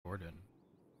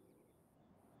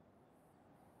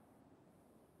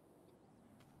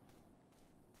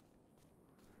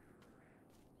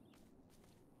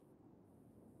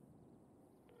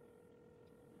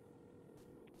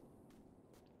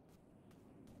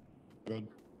Good.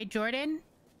 Hey, Jordan,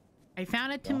 I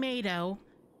found a Yeah. tomato.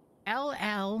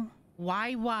 LLYYZY.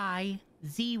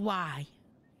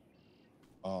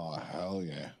 Oh, hell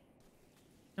yeah.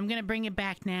 I'm gonna bring it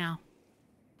back now.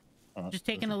 Just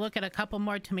taking a look at a couple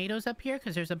more tomatoes up here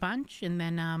because there's a bunch, and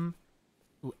then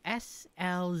ooh,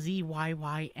 SLZYYN.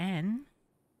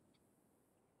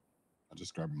 I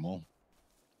just grabbed them all.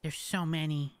 There's so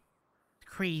many. It's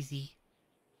crazy.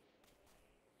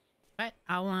 But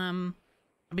I'll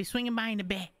be swinging by in a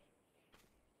bit.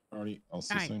 Alrighty, I'll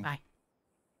see All you right, soon. bye.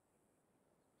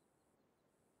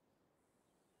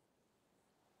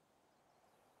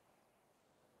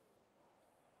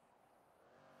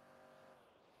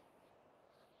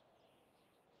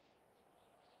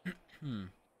 Hmm.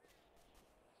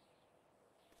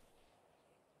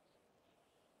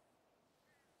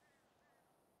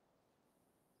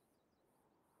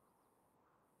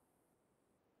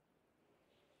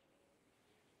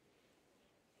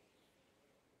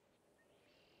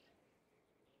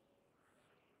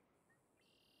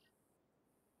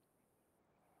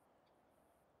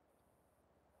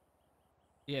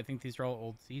 Yeah, I think these are all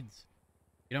old seeds.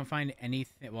 You don't find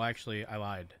anything. Well, actually, I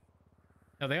lied.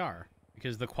 No, they are,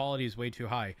 because the quality is way too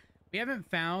high. We haven't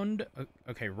found...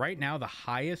 Okay, right now, the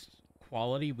highest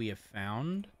quality we have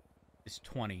found is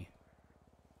 20.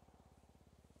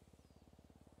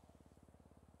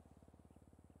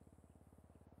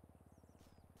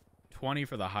 $20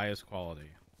 for the highest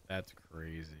quality. That's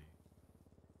crazy.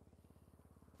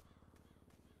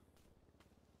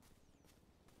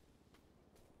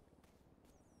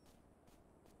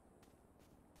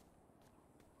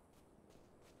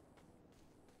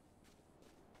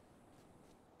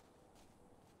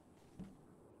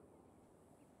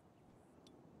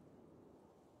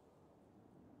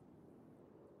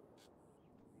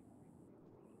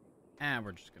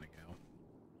 We're just gonna go.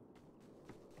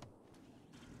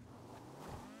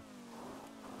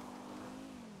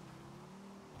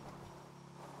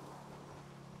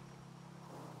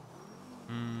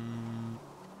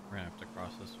 We're gonna have to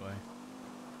cross this way.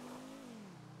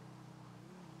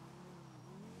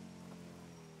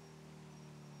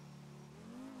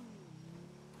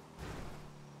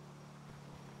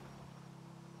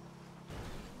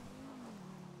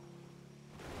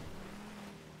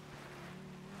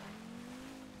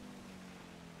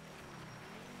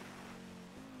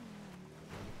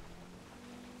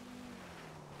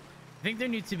 I think there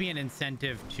needs to be an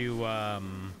incentive to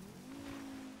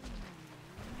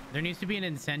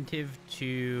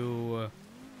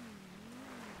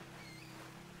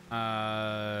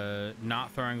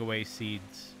not throwing away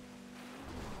seeds.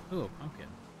 Ooh, a pumpkin.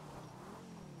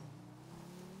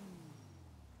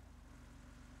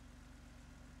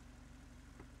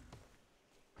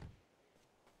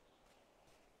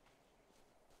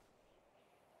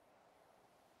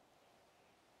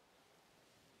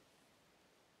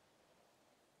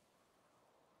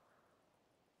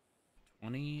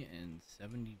 $20 and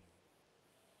 $70.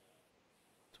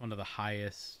 It's one of the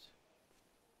highest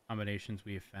combinations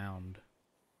we have found.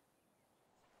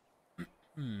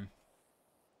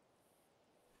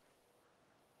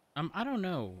 I don't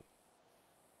know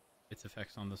its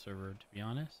effects on the server, to be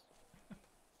honest.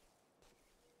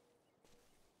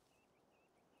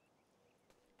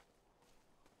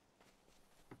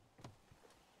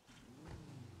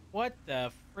 What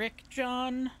the frick,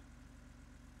 John?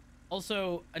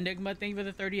 Also, Enigma, thank you for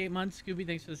the 38 months. Scooby,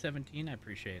 thanks for the 17. I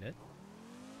appreciate it.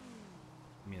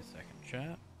 Give me a second,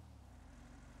 chat.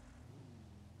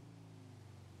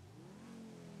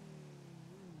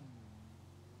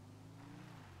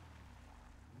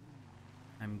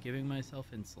 I'm giving myself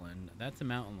insulin. That's a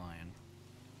mountain lion.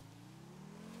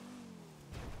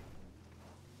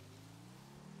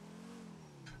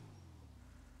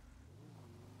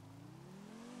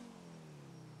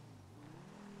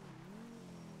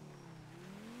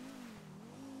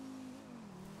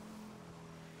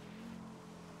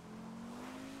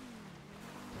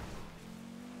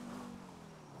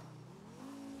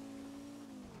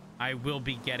 I will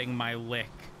be getting my lick.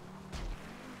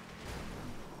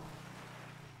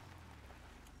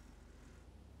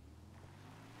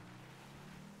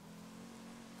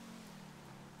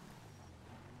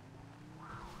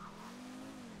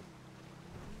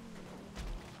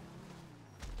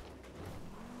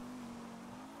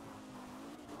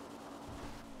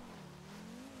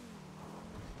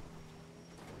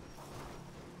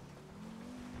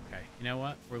 Okay, you know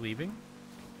what? We're leaving.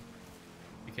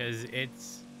 Because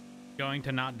it's going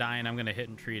to not die, and I'm gonna hit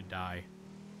a tree and die.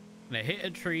 I'm gonna hit a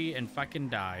tree and fucking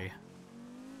die.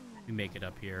 We make it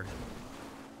up here.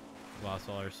 Lost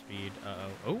all our speed. Uh-oh.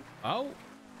 Oh! Oh!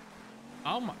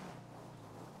 Oh my...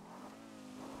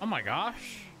 Oh my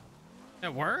gosh.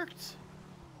 That worked?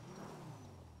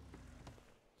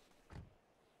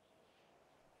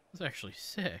 That's actually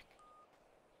sick.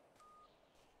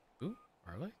 Ooh,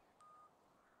 garlic.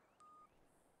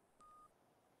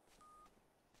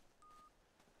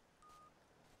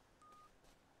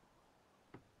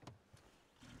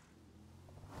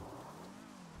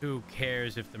 Who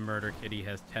cares if the murder kitty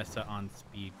has Tessa on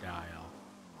speed dial?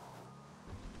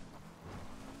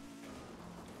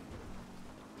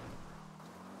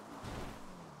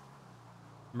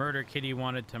 Murder kitty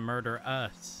wanted to murder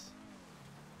us.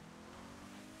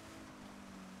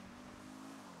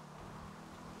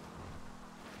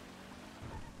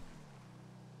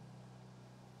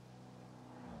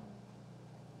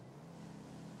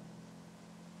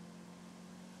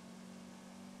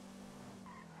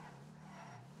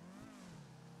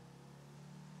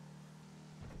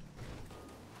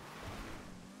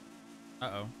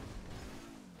 Uh-oh.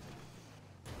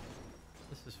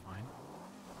 This is fine.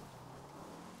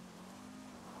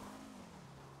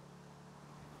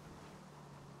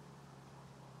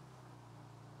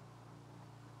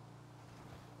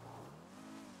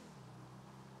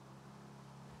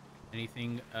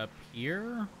 Anything up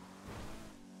here?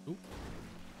 Oop.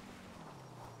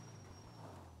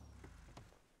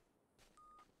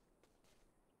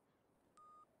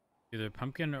 Either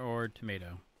pumpkin or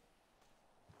tomato.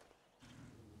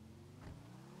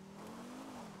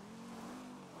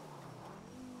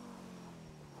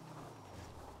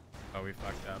 Oh, we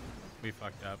fucked up. We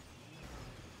fucked up.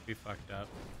 We fucked up.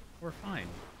 We're fine.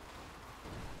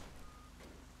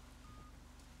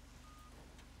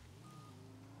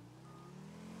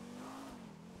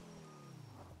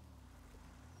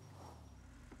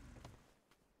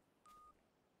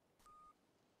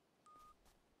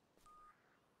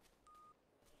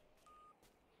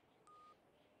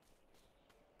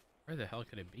 Where the hell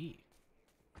could it be?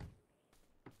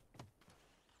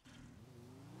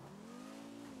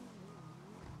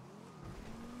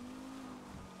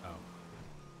 Oh.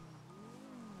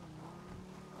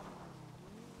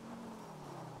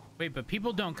 Wait, but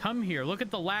people don't come here. Look at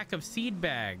the lack of seed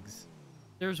bags.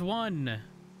 There's one.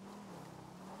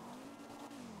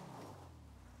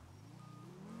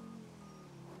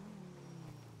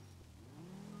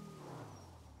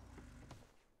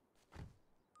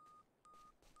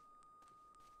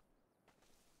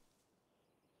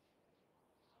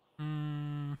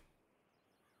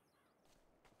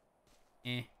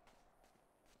 Eh.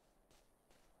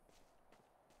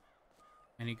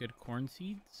 Any good corn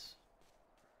seeds?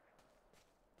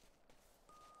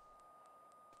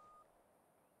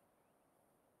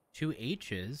 Two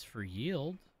H's for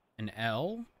yield. An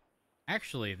L?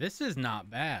 Actually, this is not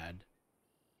bad.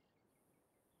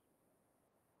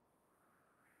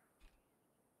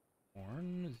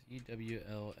 Corn,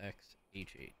 ZWLXHH.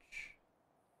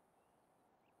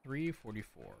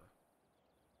 344.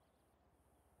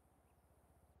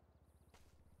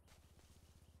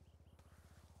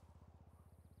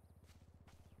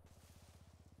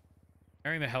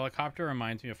 Hearing the helicopter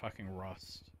reminds me of fucking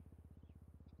Rust.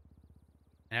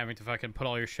 And having to fucking put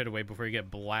all your shit away before you get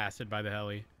blasted by the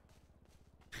heli.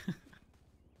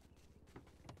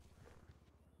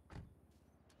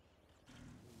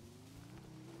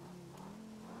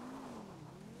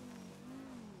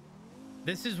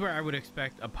 This is where I would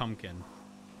expect a pumpkin.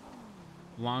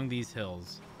 Along these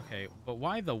hills. Okay, but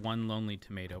why the one lonely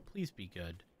tomato? Please be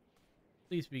good.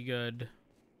 Please be good.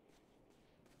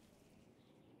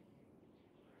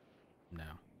 No.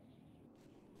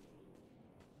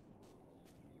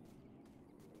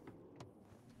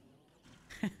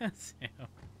 Sam.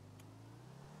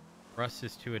 Rust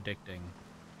is too addicting.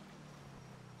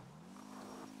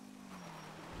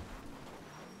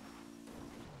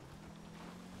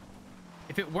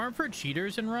 If it weren't for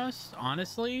cheaters in Rust,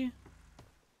 honestly,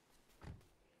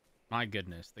 my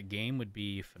goodness, the game would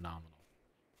be phenomenal.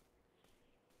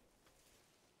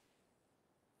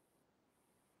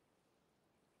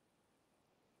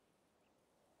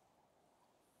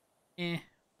 Eh.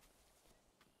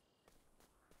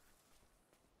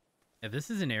 Yeah,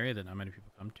 this is an area that not many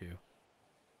people come to.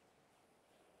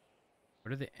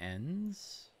 What are the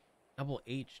N's? Double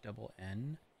H, double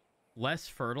N. Less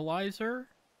fertilizer?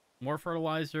 More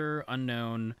fertilizer,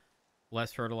 unknown.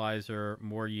 Less fertilizer,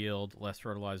 more yield. Less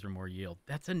fertilizer, more yield.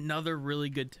 That's another really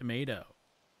good tomato.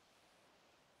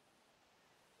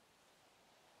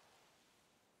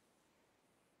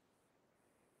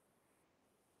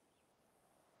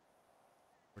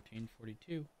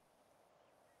 $14.42.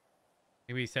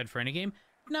 Maybe he said for any game.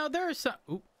 No, there are some.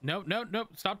 Oop, no.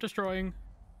 Stop destroying.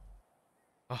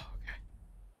 Oh,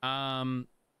 okay.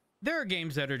 There are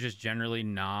games that are just generally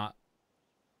not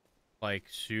like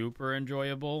super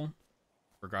enjoyable,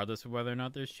 regardless of whether or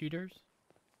not there's cheaters.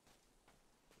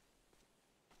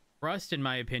 Rust, in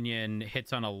my opinion,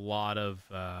 hits on a lot of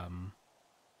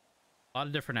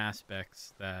different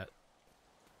aspects that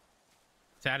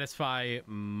satisfy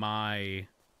my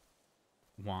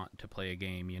want to play a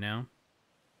game, you know?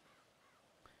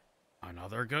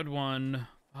 Another good one.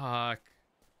 Fuck.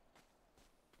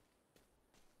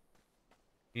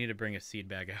 You need to bring a seed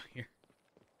bag out here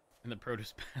in the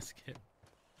produce basket.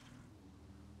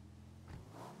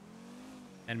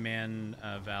 And man,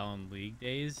 Val and League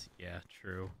days? Yeah,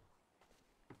 true.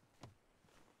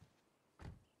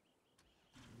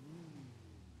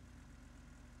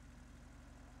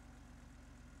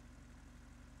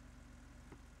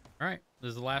 All right, this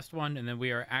is the last one, and then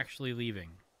we are actually leaving.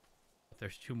 But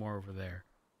there's two more over there.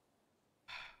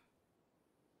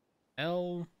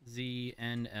 LZNLMH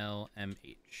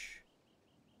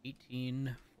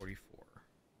 1844.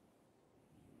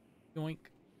 Yoink.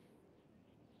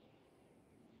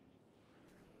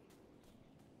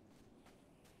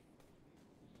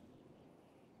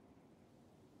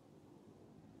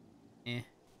 Eh.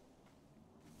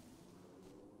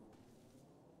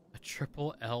 A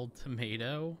triple L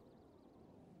tomato?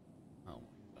 Oh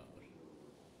my gosh.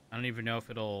 I don't even know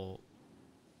if it'll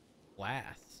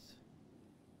last.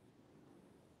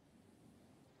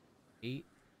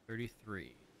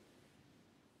 833.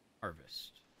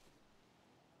 Harvest.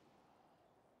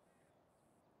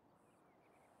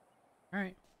 All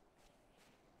right.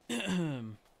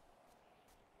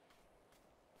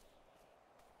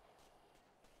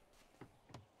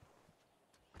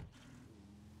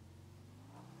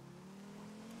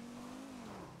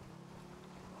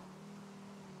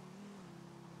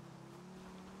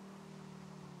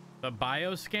 The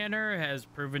bioscanner has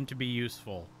proven to be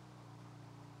useful.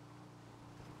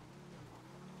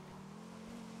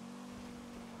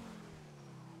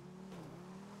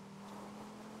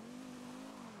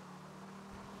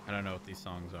 I don't know what these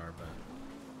songs are, but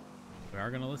we are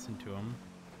going to listen to them.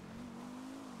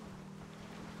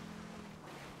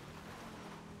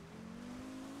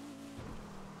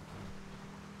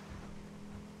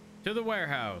 To the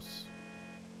warehouse.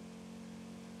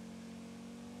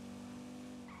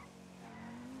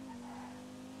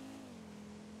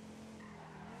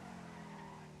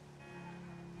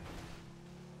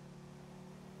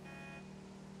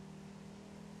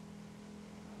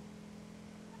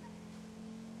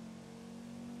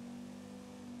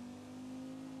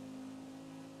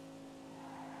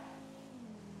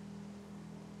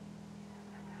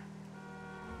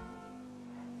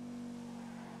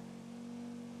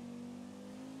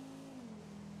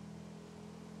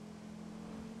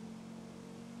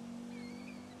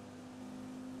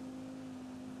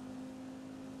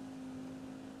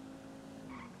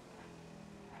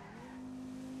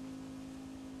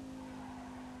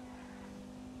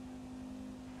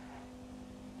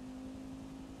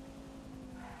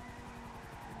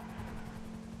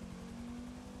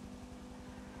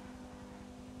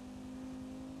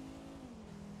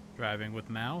 Driving with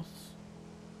mouse.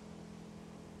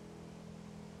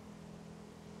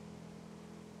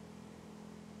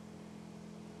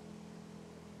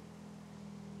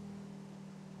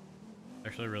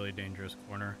 Actually a really dangerous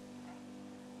corner.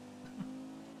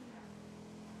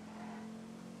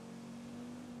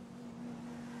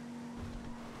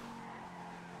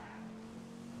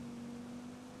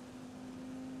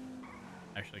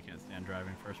 Actually can't stand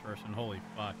driving first person. Holy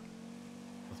fuck.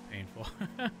 That's painful.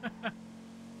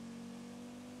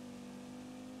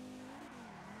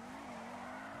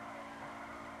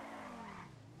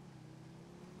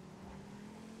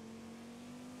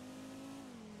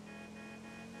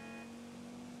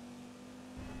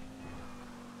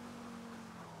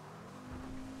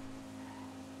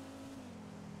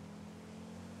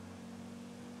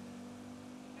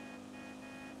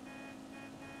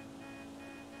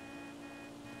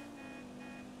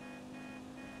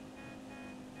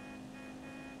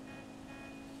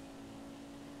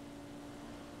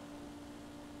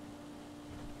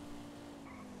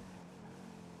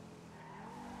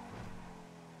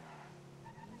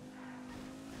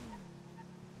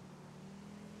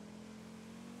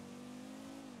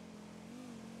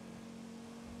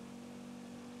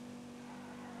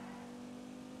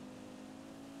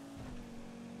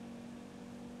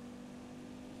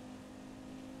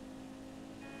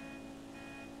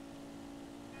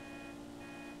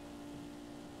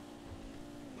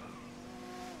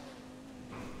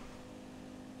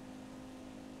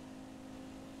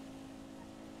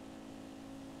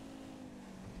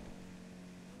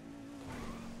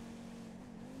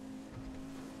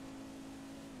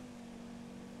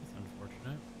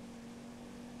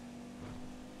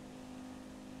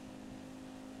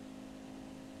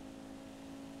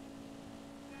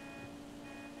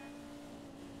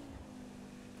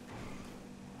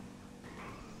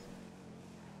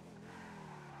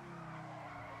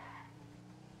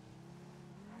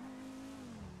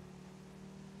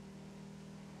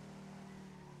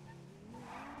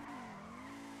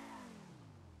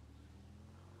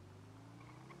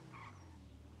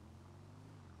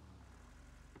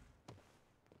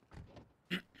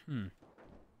 Hmm.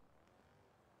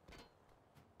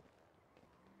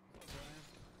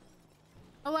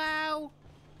 Hello?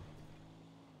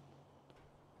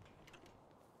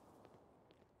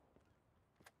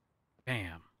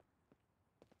 Damn.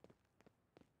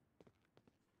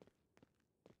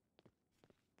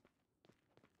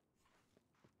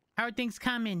 How are things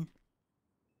coming?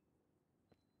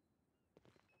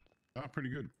 Ah, pretty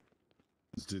good.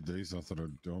 Just did these. I thought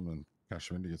I'd do them and cash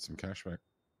them in to get some cash back.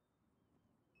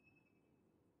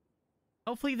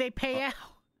 Hopefully they pay out.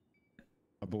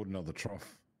 I bought another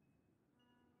trough.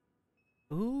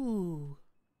 Ooh.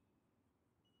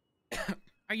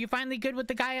 Are you finally good with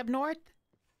the guy up north?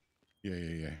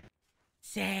 Yeah.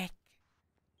 Sick.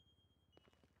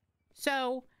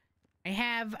 So, I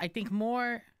have, I think,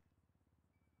 more.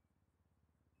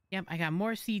 Yep, I got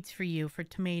more seeds for you for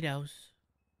tomatoes.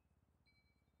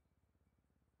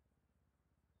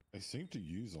 They seem to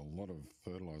use a lot of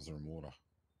fertilizer and water.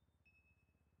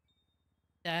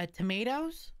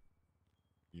 Tomatoes?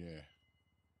 Yeah.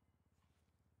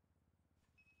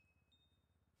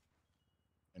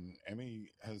 And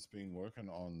Emmy has been working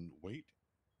on wheat,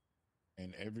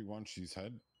 and everyone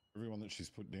that she's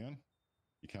put down,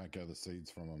 you can't gather seeds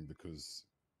from them because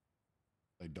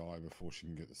they die before she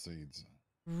can get the seeds.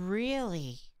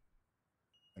 Really?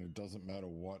 And it doesn't matter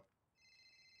what.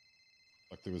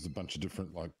 Like there was a bunch of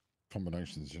different like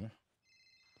combinations, you know.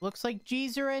 Looks like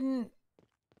G's are in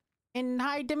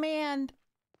high demand.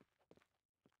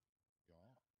 Yeah.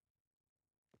 Yes.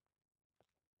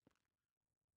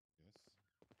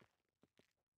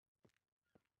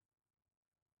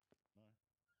 No.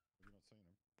 Have you not seen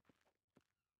them?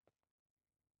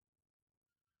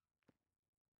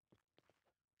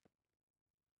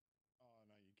 Oh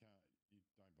no, you can't. You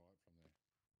don't buy it from there.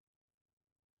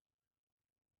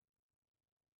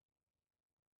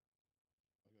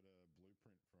 I got a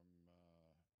blueprint from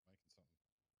making something.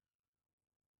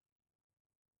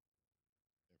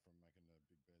 Yeah, from making the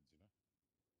big beds, you know.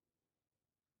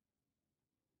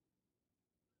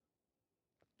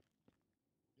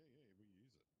 Yeah, we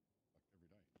use it like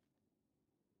every day.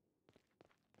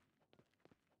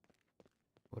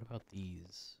 What about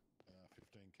these?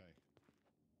 15K.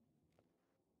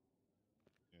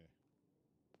 Yeah.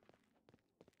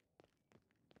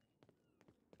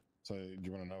 So, do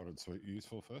you want to know what it's used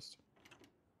for first?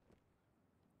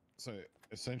 So,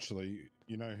 essentially,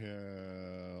 you know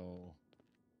how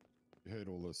you heard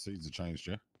all the seeds have changed,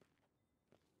 yeah?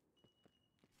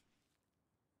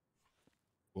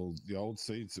 Well, the old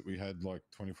seeds that we had like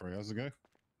 24 hours ago,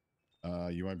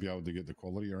 you won't be able to get the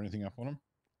quality or anything up on them.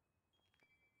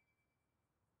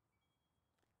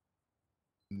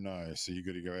 No, so you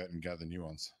got to go out and gather new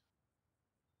ones.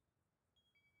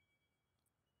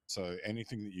 So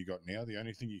anything that you got now, the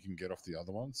only thing you can get off the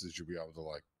other ones is you'll be able to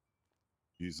like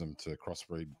use them to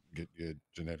crossbreed, get your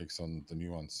genetics on the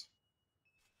new ones.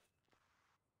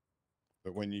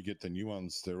 But when you get the new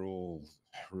ones, they're all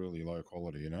really low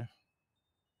quality, you know?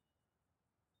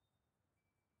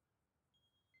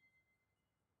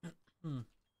 Hmm.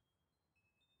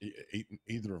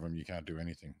 Either of them, you can't do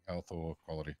anything, health or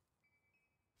quality.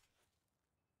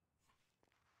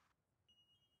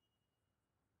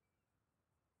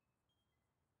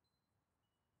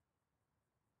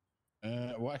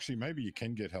 Well, actually, maybe you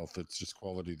can get health. It's just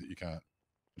quality that you can't.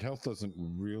 But health doesn't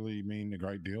really mean a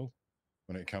great deal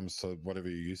when it comes to whatever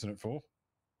you're using it for.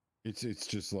 It's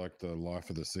just like the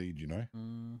life of the seed, you know,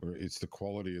 or it's the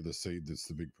quality of the seed that's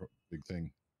the big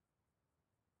thing.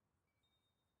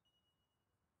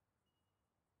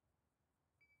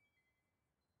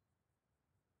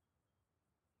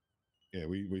 Yeah,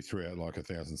 we threw out like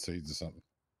 1,000 seeds or something.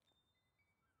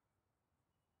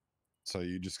 So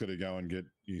you just got to go and get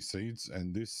new seeds.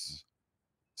 And this,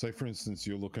 say for instance,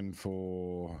 you're looking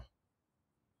for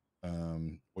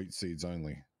wheat seeds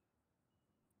only.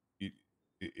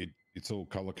 It's all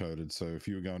color coded. So if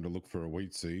you were going to look for a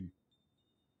wheat seed,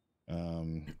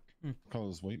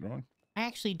 color's wheat, right? I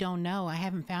actually don't know. I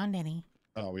haven't found any.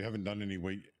 Oh, we haven't done any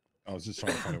wheat. I was just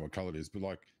trying to find out what color it is. But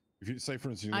like, if you say for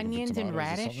instance, you're looking Onions for and tomatoes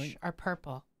or radish something, are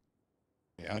purple.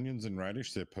 yeah, onions and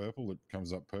radish, they're purple. It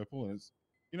comes up purple, and it's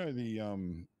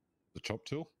the chop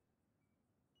tool.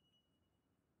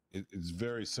 It's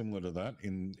very similar to that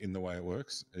in the way it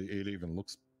works. It even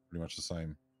looks pretty much the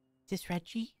same. Is this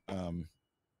Reggie? And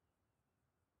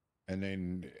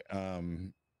then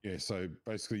yeah, so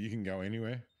basically you can go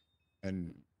anywhere,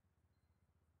 and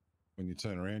when you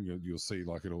turn around, you'll see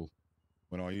like it'll.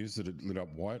 When I used it, it lit up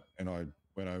white, and I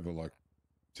went over like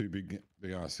two big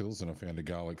ass hills, and I found a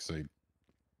garlic seed.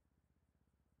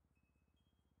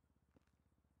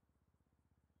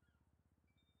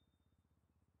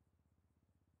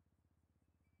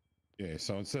 Yeah,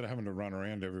 so instead of having to run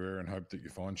around everywhere and hope that you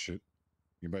find shit,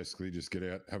 you basically just get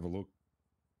out, have a look,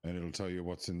 and it'll tell you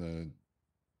what's in the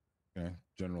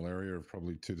general area of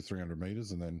probably 200 to 300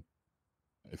 meters, and then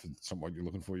if it's something you're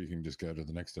looking for, you can just go to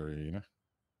the next area.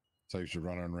 Saves you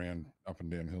running around up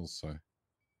and down hills. So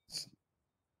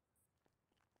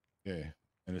yeah,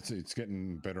 and it's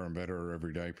getting better and better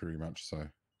every day pretty much. So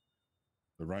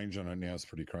the range on it now is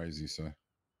pretty crazy. So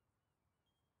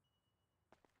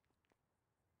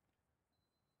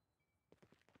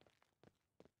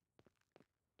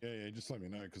yeah, just let me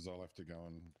know, because I'll have to go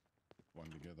and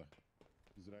one together.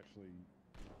 Is it actually?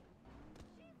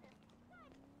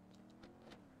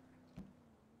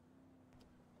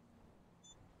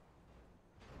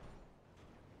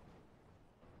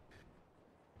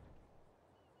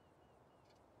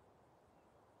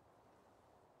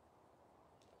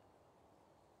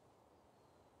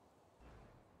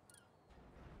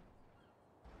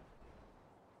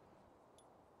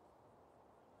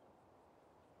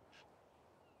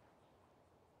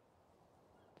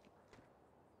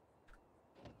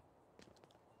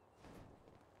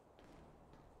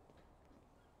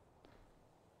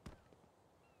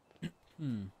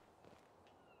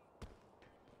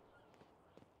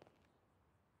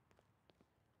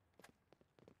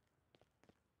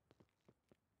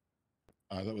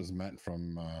 That was Matt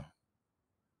from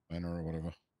Manor or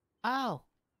whatever. Oh.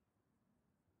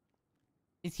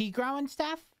 Is he growing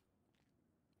stuff?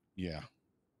 Yeah.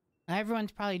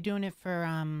 Everyone's probably doing it for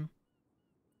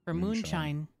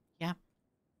moonshine. Yeah.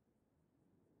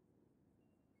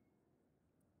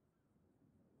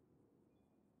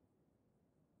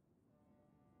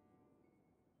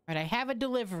 But I have a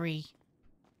delivery.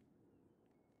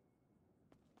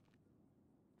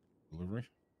 Delivery?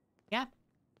 Yeah.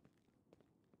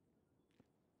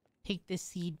 Take this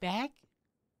seed bag.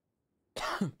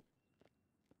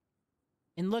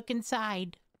 And look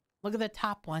inside. Look at the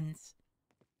top ones.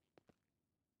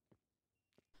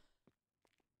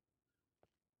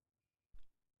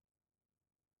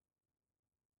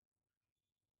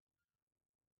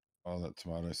 Oh, that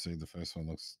tomato seed, the first one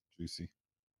looks juicy.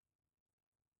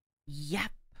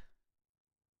 Yep.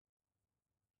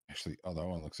 Actually, oh, that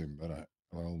one looks even better.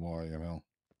 LYML.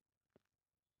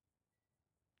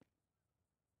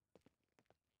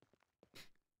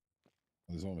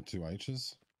 There's one with 2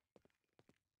 H's.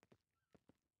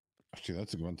 Actually,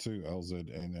 that's a good one too.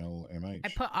 LZNLMH. I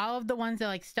put all of the ones that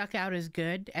like stuck out as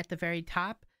good at the very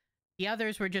top. The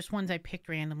others were just ones I picked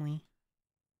randomly.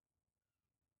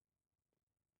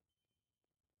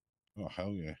 Oh,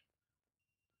 hell yeah.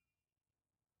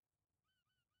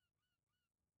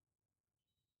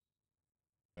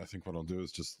 I think what I'll do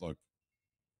is just like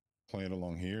plant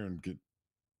along here and do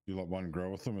like one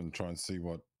grow with them and try and see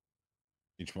what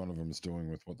each one of them is doing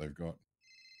with what they've got.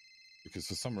 Because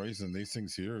for some reason, these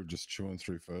things here are just chewing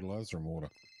through fertilizer and water.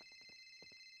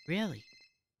 Really?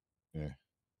 Yeah.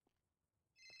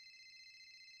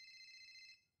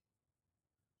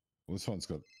 Well, this one's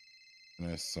got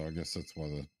an S, so I guess that's why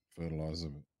the fertilizer.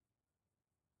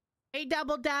 Hey,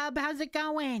 Double Dub, how's it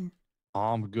going?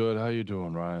 I'm good. How you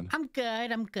doing, Ryan? I'm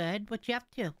good. I'm good. What you up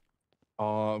to?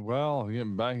 Well,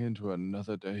 getting back into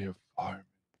another day of farming.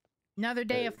 Another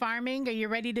day of farming. Are you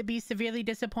ready to be severely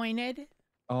disappointed?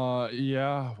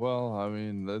 Yeah. Well, I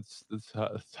mean, that's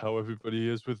how everybody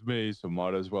is with me, so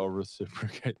might as well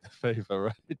reciprocate the favor,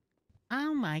 right?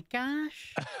 Oh my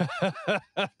gosh.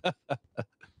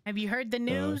 Have you heard the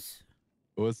news?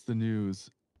 What's the news?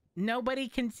 Nobody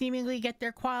can seemingly get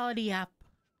their quality up.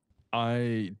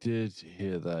 I did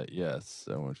hear that, yes,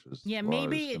 which was Yeah, why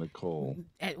maybe. I was gonna call.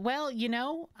 Well,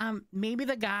 maybe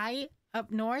the guy up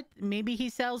north, maybe he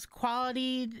sells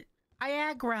quality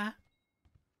Viagra.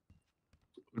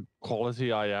 Quality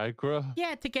Viagra?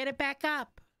 Yeah, to get it back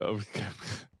up. Oh,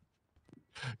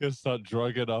 gonna start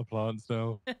drugging our plants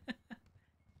now.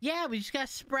 Yeah, we just gotta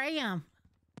spray them.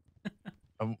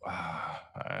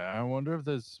 I wonder if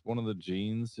there's one of the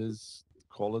genes is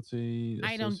quality.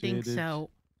 I don't think so.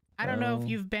 I don't know if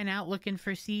you've been out looking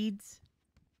for seeds.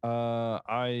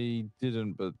 I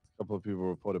didn't, but a couple of people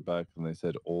reported back and they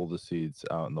said all the seeds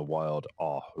out in the wild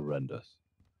are horrendous.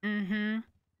 Mm-hmm.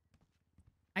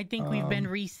 I think we've been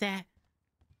reset.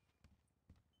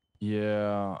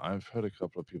 Yeah, I've heard a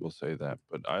couple of people say that,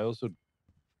 but I also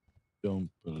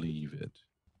don't believe it.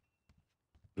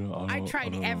 I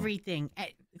tried everything.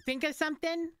 Think of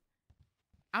something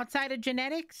outside of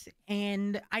genetics,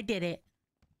 and I did it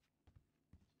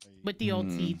with the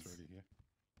old seeds.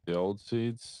 The old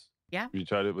seeds? Yeah. You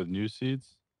tried it with new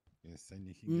seeds? Yes, and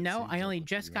you can get No, seeds I off only it,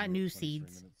 just you got only new get 23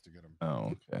 seeds. minutes to get 'em.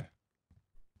 Oh, okay.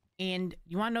 And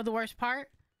you want to know the worst part?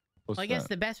 What's Well, I guess that?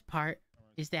 the best part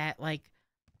is that like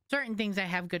certain things I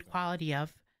have good quality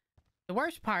of. The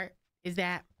worst part is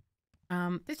that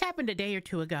this happened a day or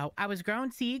two ago. I was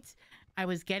growing seeds. I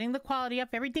was getting the quality up.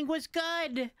 Everything was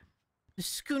good. The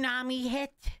tsunami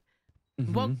hit.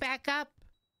 Woke back up.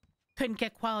 Couldn't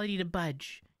get quality to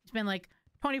budge. It's been like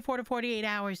 24 to 48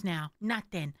 hours now.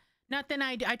 Nothing. Nothing.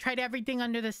 I tried everything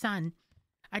under the sun.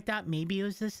 I thought maybe it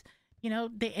was this, you know,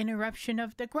 the interruption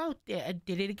of the growth. I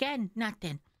did it again.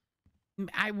 Nothing.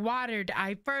 I watered.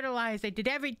 I fertilized. I did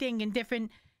everything in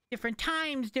different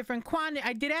times, different quantity.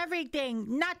 I did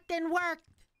everything. Nothing worked.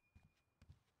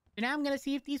 So now I'm going to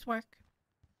see if these work.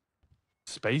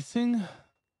 Spacing?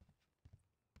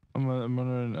 I'm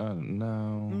wondering.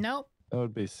 No. Nope. That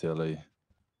would be silly.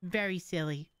 Very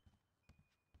silly.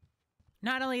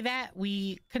 Not only that,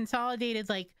 we consolidated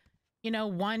like, you know,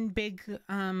 one big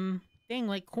thing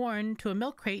like corn to a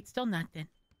milk crate. Still nothing.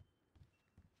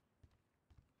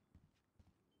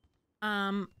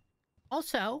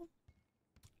 Also,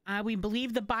 we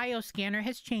believe the bioscanner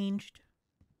has changed.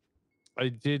 I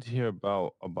did hear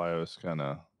about a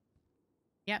bioscanner.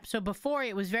 Yep. So before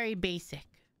it was very basic.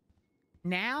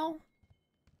 Now,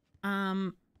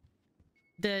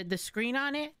 the screen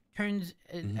on it turns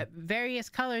various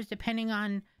colors depending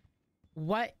on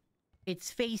what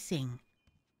it's facing.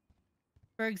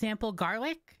 For example,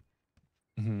 garlic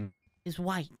is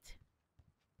white.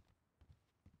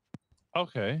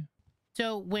 Okay.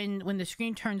 So when the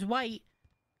screen turns white,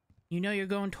 you know you're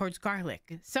going towards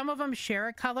garlic. Some of them share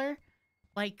a color,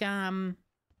 like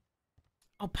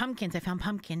pumpkins. I found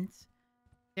pumpkins.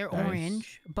 They're Nice.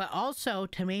 orange, but also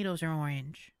tomatoes are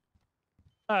orange.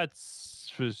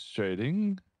 That's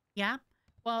frustrating. Yeah.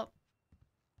 Well,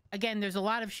 again, there's a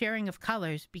lot of sharing of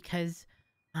colors because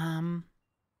onions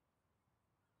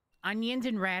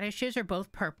and radishes are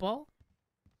both purple.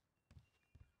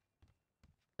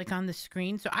 Like on the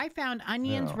screen. So I found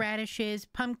onions, radishes,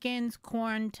 pumpkins,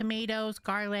 corn, tomatoes,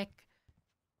 garlic.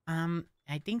 I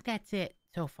think that's it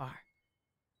so far.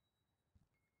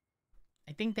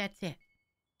 I think that's it.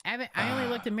 I only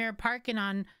looked at Mirror Parkin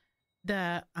on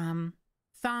the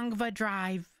Thongva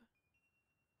Drive.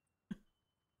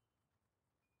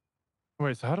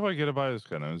 Wait, so how do I get a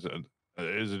bioscanner?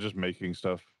 Is it just making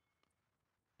stuff?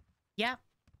 Yep.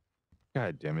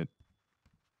 God damn it.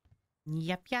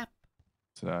 Yep.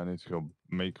 So now I need to go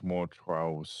make more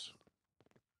trials.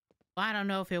 Well, I don't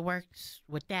know if it works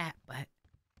with that, but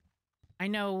I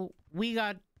know we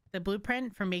got the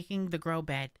blueprint for making the grow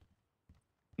bed.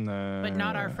 No. But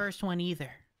not our first one either.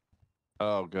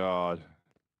 Oh, God.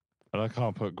 And I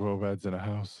can't put grow beds in a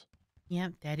house.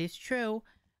 Yep, that is true.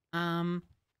 I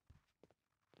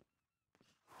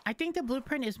think the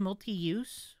blueprint is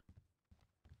multi-use.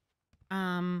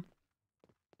 I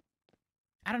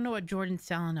don't know what Jordan's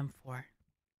selling them for.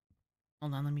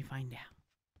 Hold on, let me find out.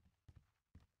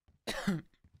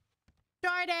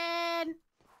 Jordan!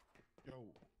 Yo,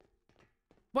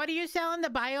 What are you selling the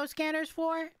bioscanners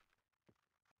for?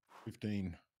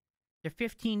 15. They're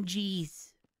 15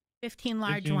 Gs. 15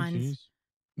 large 15 ones. Gs?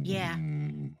 Yeah.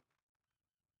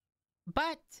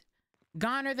 But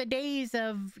gone are the days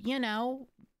of, you know,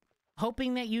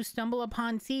 hoping that you stumble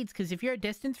upon seeds. Because if you're a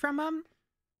distance from them,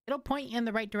 it'll point you in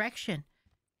the right direction.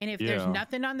 And if there's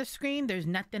nothing on the screen, there's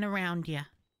nothing around you.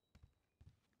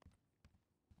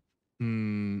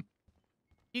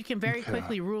 You can very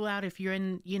quickly rule out if you're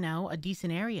in, you know, a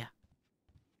decent area.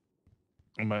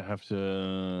 I might have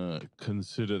to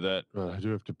consider that. I do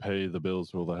have to pay the bills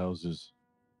for all the houses.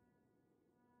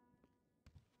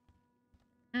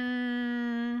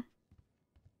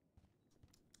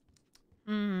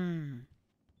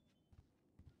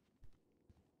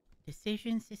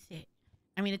 Decisions to sit.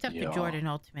 I mean, it's up to Jordan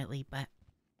ultimately, but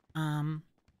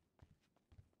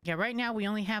yeah, right now we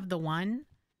only have the one.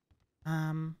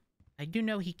 I do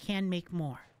know he can make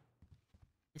more.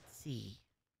 Let's see.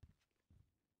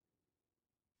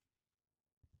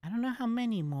 I don't know how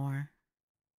many more.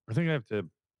 I think I have to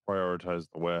prioritize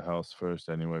the warehouse first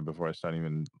anyway before I start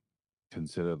even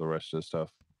consider the rest of the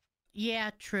stuff. Yeah,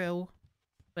 true.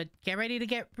 But get ready to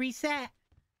get reset.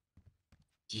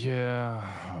 Yeah,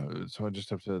 so I just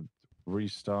have to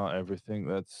restart everything.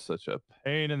 That's such a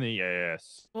pain in the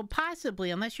ass. Well,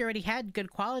 possibly, unless you already had good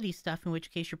quality stuff, in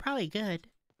which case you're probably good.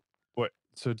 What?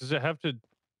 So does it have to?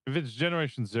 If it's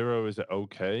generation 0, is it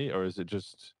okay, or is it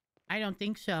just? I don't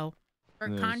think so. For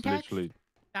No, it's context, literally-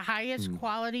 the highest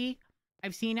quality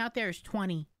I've seen out there is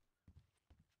 20.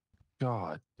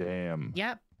 God damn.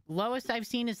 Yep. Lowest I've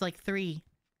seen is like 3.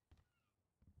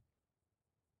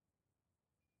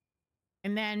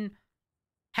 And then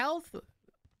health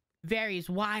varies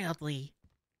wildly.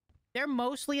 They're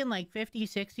mostly in like 50,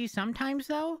 60. Sometimes,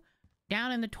 though,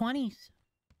 Down in the 20s.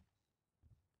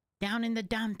 Down in the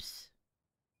dumps.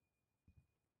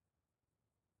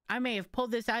 I may have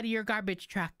pulled this out of your garbage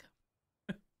truck.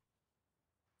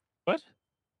 What?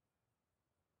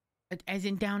 As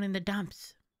in down in the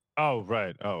dumps. Oh,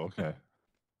 right. Oh, okay.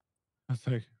 I was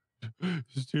like,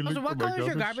 stealing So what from my color is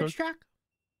your garbage truck?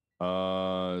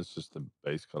 truck? It's just the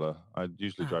base color. I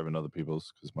usually Oh. drive in other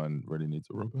people's because mine really needs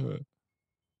a rubber.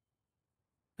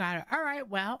 Got it. All right,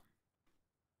 well.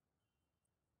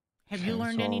 Have you Okay,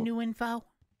 learned any so- new info?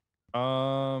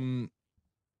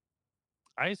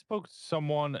 I spoke to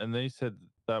someone and they said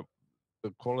that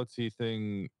the quality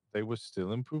thing, they were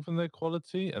still improving their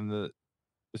quality and that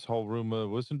this whole rumor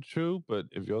wasn't true. But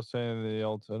if you're saying the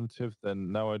alternative,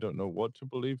 then now I don't know what to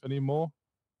believe anymore.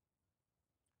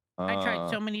 I tried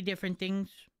so many different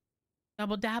things.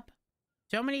 Double dap.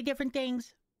 So many different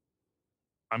things.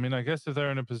 I mean, I guess if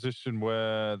they're in a position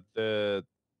where the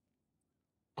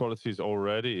quality is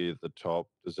already at the top,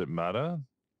 does it matter?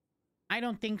 I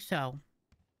don't think so.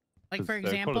 Like, for 'Cause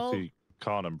their example, quality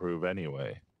can't improve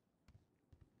anyway.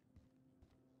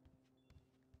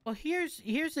 well, here's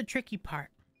the tricky part.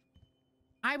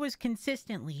 I was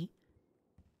consistently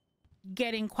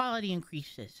getting quality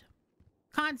increases.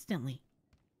 Constantly.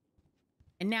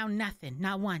 And now nothing.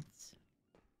 Not once.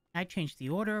 I changed the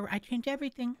order. I changed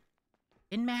everything.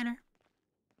 Didn't matter.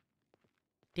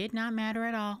 Did not matter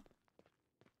at all.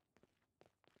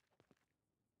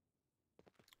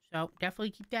 So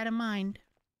definitely keep that in mind.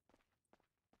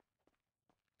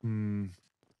 I'm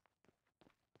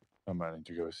planning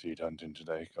to go seed hunting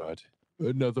today. God,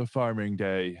 another farming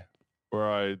day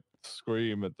where I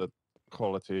scream at the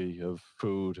quality of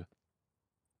food.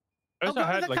 Oh,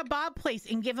 go to the kebab place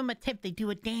and give them a tip. They do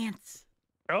a dance.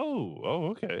 Oh,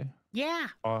 okay. Yeah.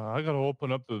 I gotta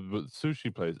open up the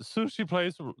sushi place. The sushi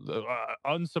place,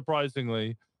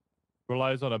 unsurprisingly,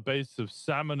 relies on a base of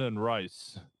salmon and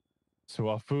rice. So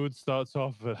our food starts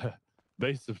off at a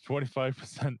base of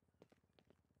 25%,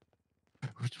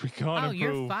 which we can't Oh,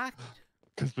 you're improve fucked.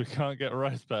 because we can't get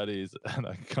rice patties and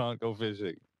I can't go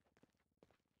fishing.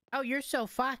 Oh, you're so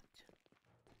fucked.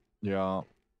 Yeah.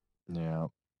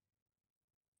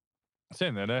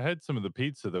 Saying that, I had some of the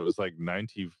pizza that was like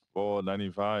 94,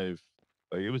 95.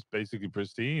 Like it was basically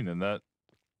pristine, and that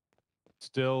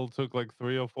still took like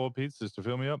 3 or 4 pizzas to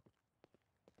fill me up.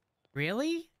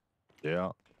 Really?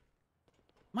 Yeah.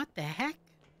 What the heck?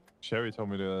 Sherry told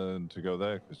me to go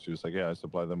there because she was like, "Yeah, I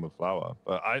supply them with flour."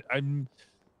 But I'm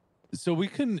so we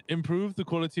can improve the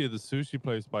quality of the sushi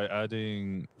place by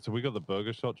adding. So we got the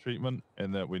burger shot treatment,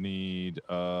 in that we need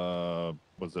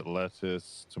was it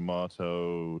lettuce,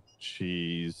 tomato,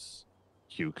 cheese,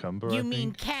 cucumber? You I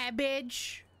mean think.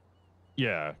 cabbage?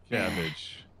 Yeah,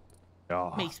 cabbage.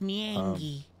 Oh, Makes me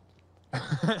angry.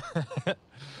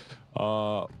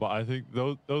 But I think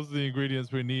those are the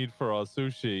ingredients we need for our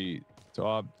sushi.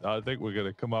 So I think we're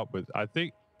gonna come up with. I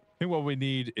think what we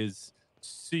need is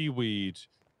seaweed,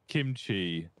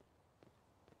 kimchi,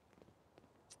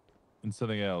 and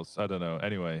something else. I don't know.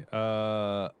 Anyway,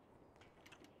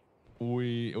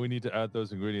 we need to add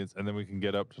those ingredients, and then we can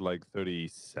get up to like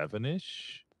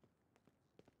 37-ish.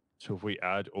 So if we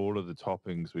add all of the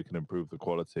toppings, we can improve the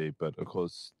quality. But of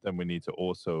course, then we need to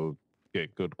also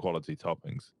get good quality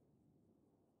toppings.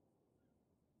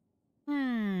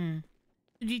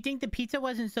 Do you think the pizza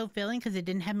wasn't so filling because it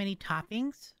didn't have many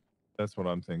toppings? That's what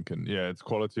I'm thinking. Yeah, its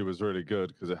quality was really good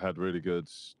because it had really good,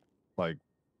 like,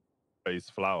 base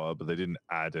flour, but they didn't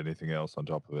add anything else on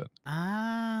top of it.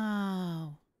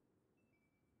 Oh.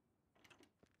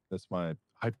 That's my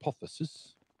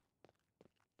hypothesis.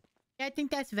 Yeah, I think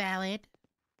that's valid.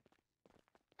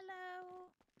 Hello.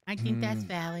 I think that's Is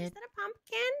valid. that a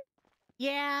pumpkin?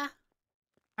 Yeah.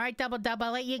 All right, Double Dub,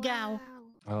 I'll let you go. Wow.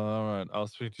 All right, I'll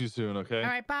speak to you soon, okay? All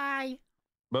right, bye.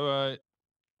 Bye-bye.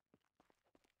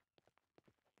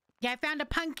 Yeah, I found a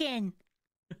pumpkin.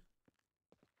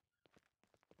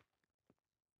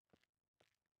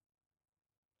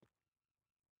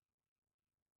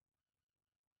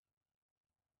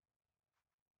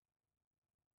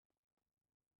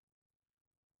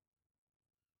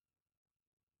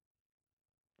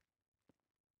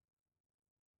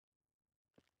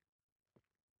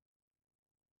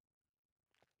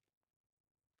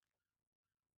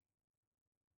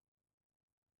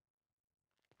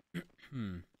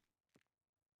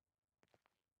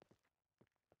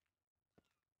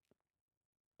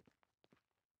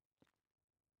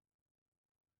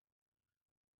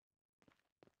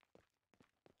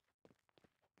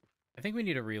 I think we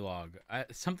need a relog.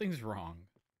 Something's wrong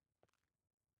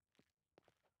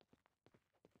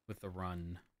with the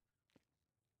run.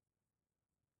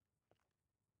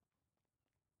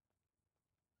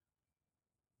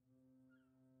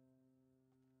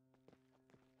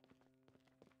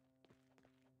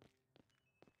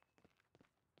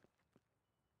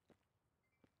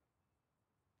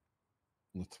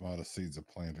 The tomato seeds are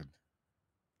planted.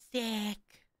 Sick.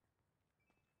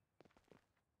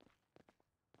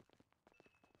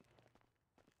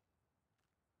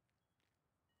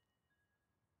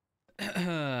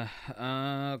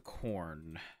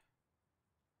 Corn.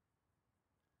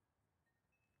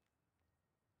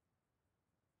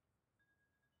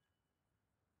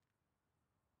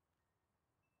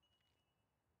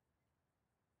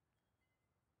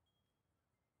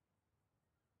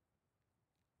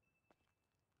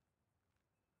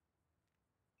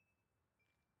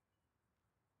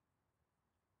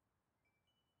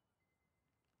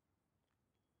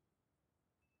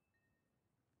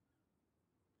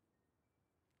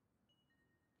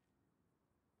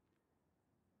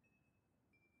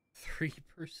 Three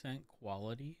percent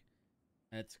quality?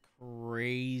 That's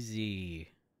crazy.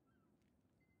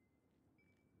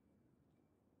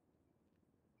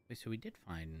 Wait, so we did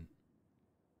find...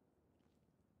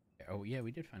 Oh, yeah,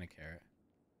 we did find a carrot.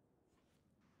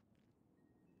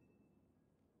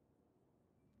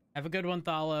 Have a good one,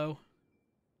 Thalo.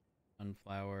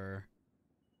 Sunflower.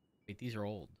 Wait, these are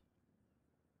old.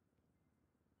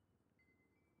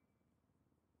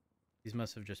 These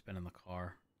must have just been in the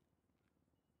car.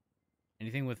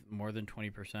 Anything with more than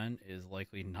 20% is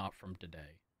likely not from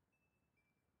today.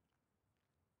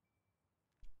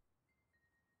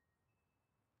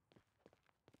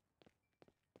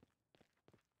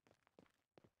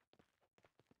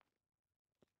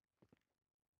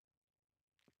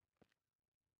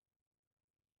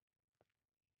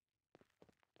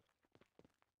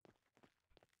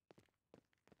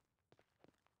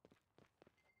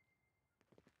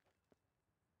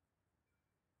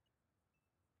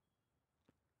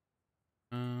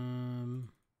 All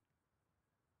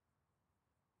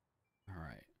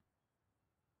right.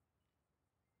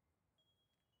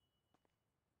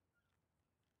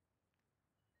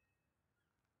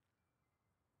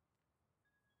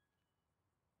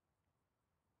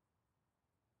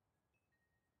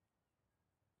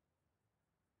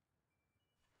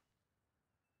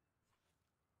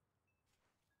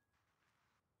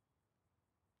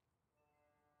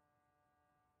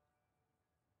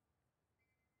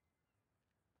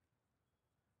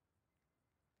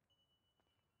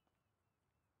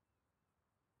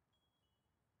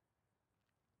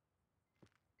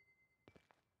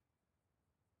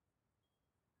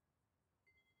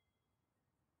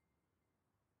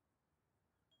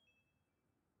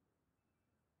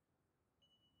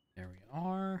 There we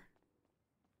are.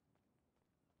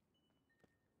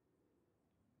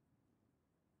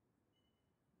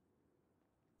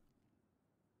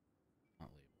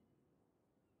 Not labeled.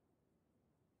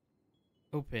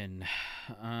 Open.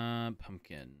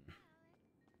 Pumpkin.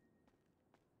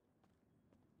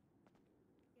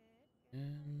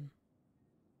 And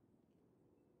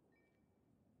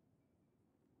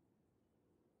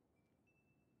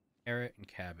carrot and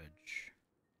cabbage.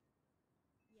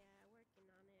 Yeah,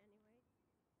 working on it anyway. Yeah.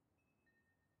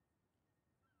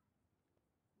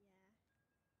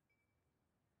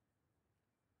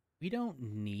 We don't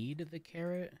need the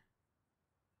carrot.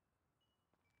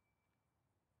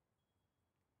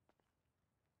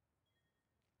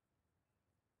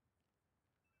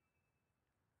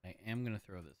 I am going to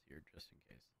throw this here just in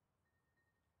case.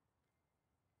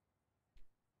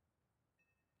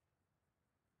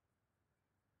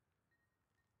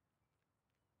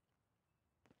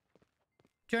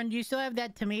 Jordan, do you still have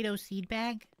that tomato seed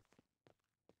bag?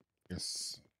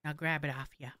 Yes. I'll grab it off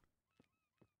you. I'm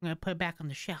gonna put it back on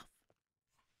the shelf.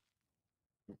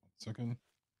 1 second.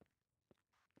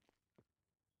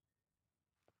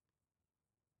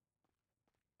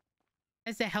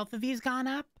 Has the health of these gone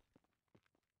up?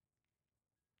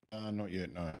 Not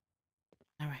yet, no.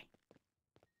 All right.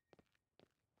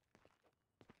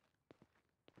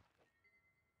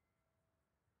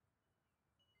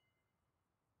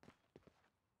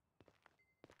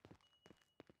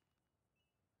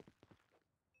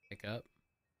 Pick up.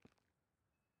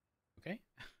 Okay.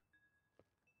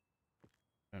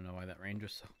 I don't know why that range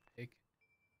was so big.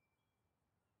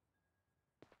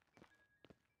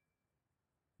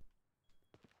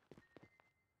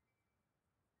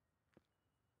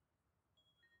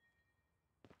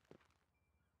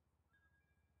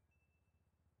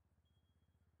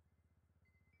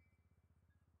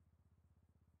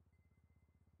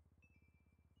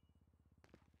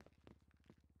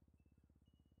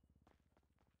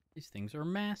 These things are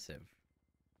massive.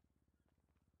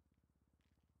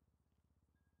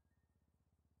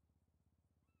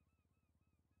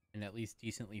 And at least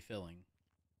decently filling.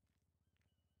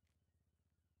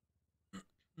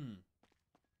 Hmm.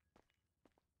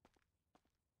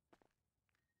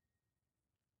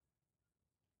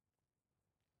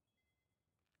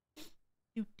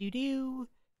 Do do do.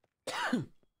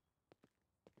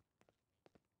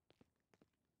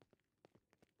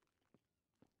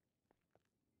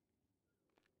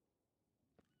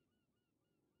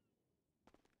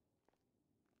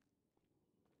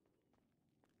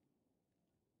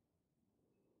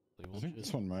 I think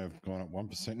this one may have gone up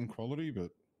 1% in quality,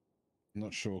 but I'm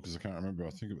not sure because I can't remember. I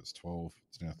think it was 12.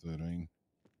 It's now 13.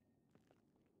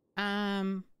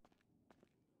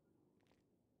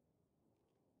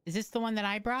 Is this the one that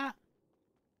I brought?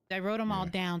 I wrote them all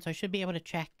Yeah. down, so I should be able to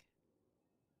check.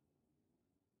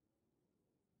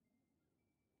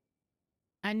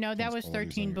 I know that was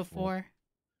Quality's 13 only 4. before.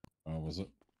 Oh, was it?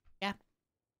 Yeah.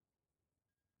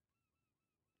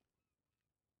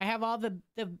 I have all the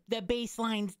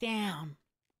baselines down.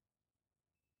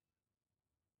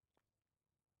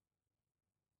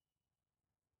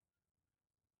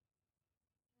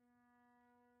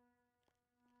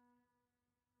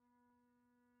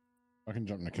 I can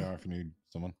jump in the car if you need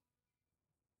someone.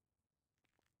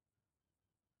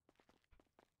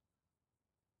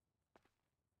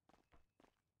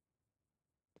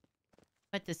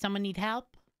 But does someone need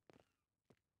help?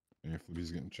 Yeah, if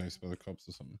he's getting chased by the cops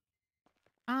or something.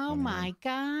 Oh Running my around.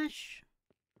 gosh.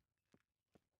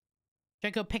 Should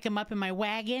I go pick him up in my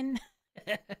wagon?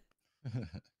 You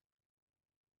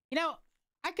know,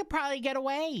 I could probably get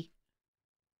away.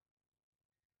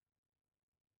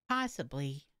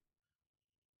 Possibly.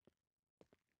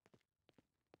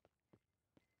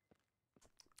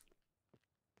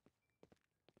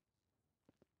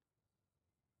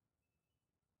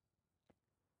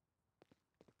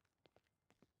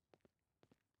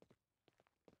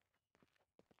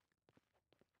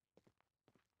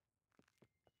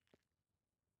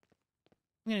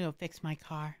 I'm gonna go fix my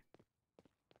car.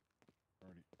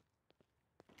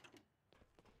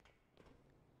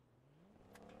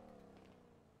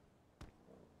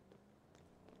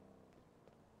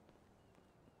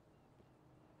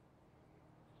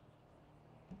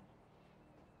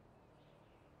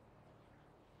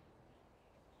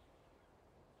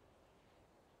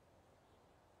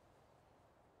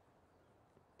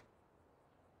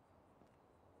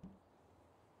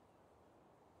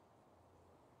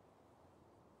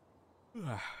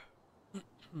 Alrighty.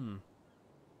 Hmm.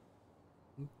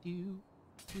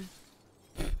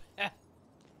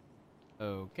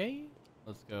 Okay,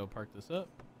 let's go park this up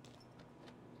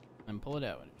and pull it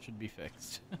out. It should be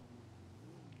fixed.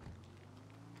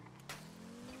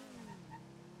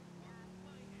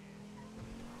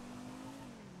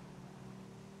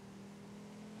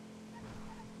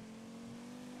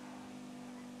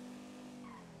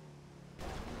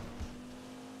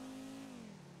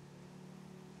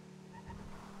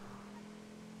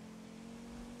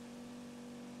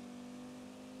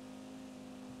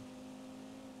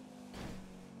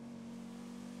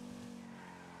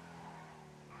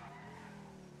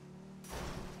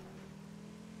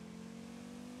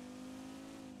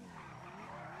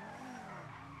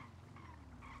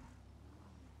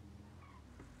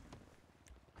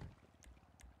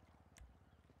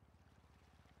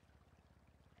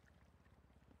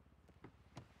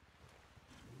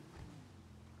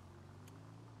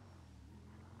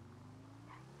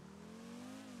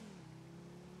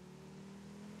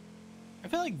 I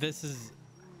feel like this is,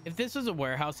 if this was a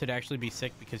warehouse, it'd actually be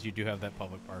sick because you do have that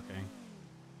public parking.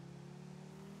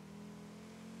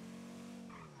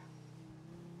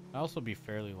 It'd also be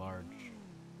fairly large.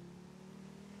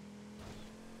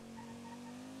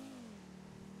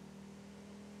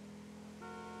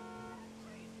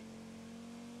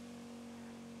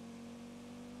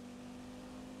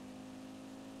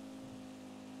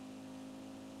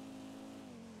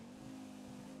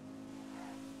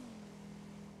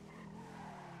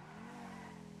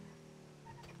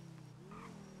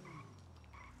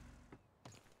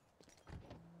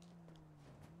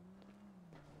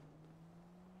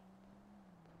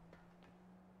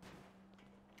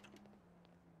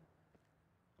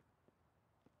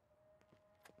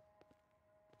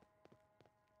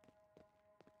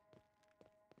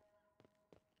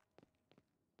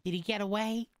 Did he get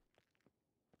away?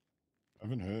 I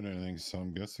haven't heard anything, so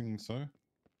I'm guessing so.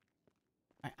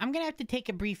 I'm gonna have to take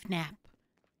a brief nap.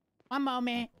 One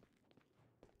moment.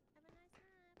 Have a nice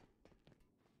nap.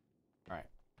 All right.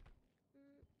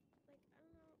 Like,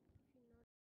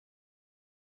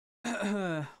 I don't know if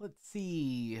you know. Let's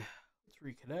see. Let's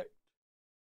reconnect.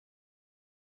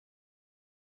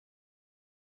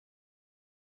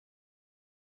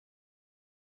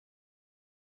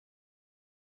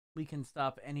 We can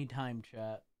stop anytime,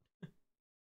 chat.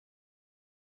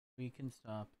 We can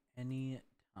stop any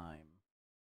time.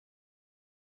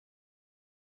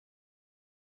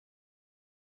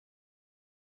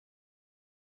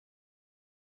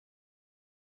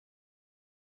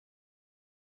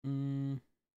 Mm.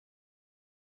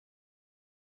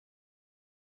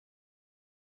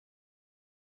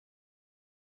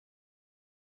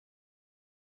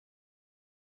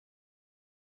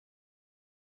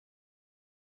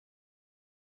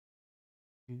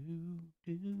 Do,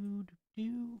 do, do,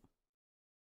 do.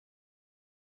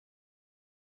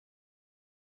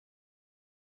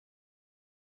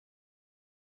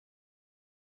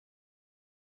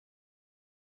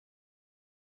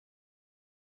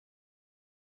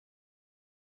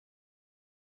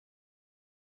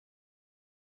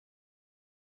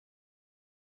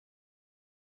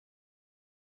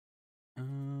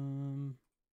 Um,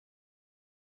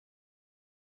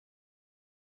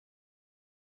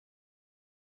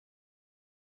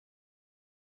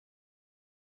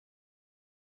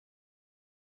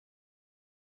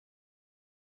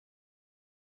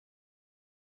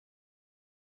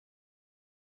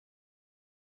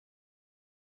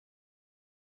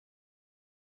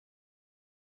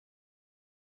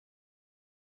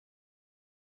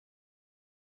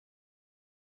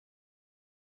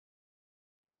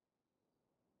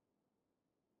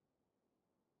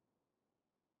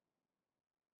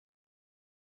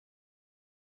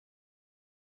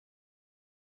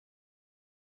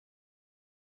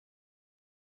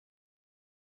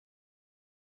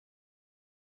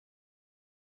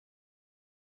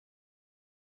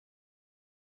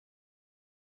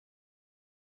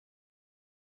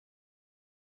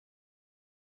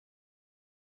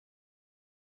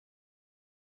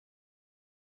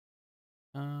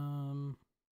 um,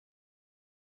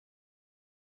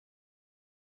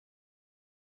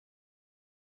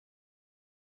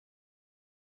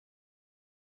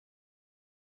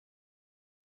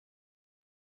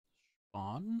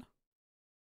 Spawn.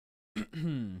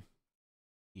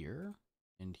 Here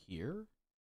and here.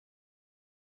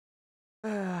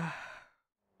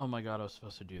 Oh my god, I was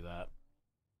supposed to do that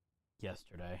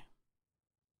yesterday.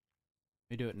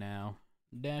 Let me do it now.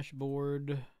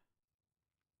 Dashboard.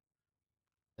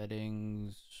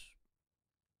 Settings.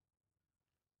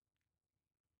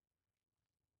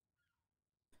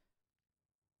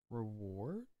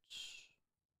 Rewards?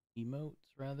 Emotes,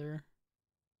 rather.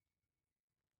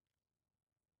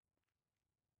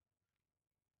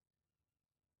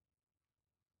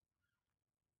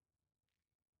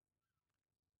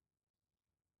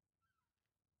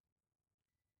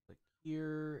 Click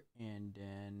here and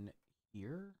then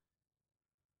here.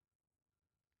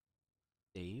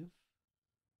 Save.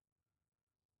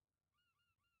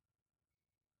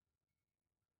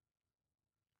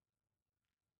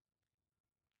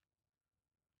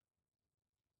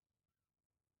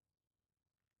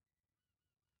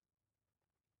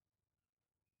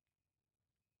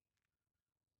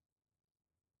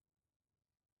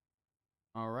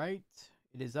 All right,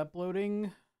 it is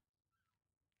uploading.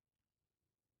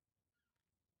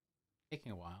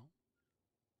 Taking a while.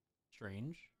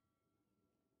 Strange.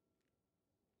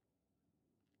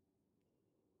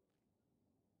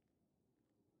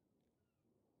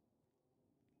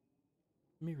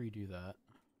 Let me redo that.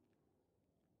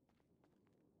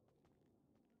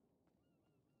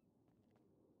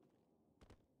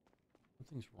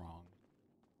 Something's wrong.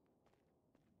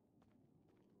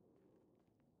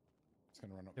 It's going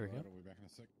to run up There the we road. go. I'll be back in a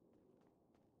sec.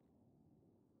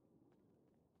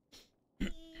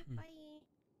 Bye.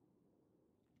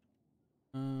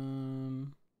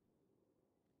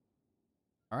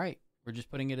 All right, we're just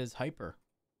putting it as hyper.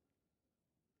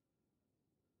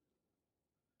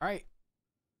 All right.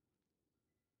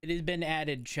 It has been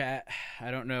added, chat. I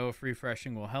don't know if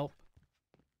refreshing will help,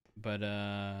 but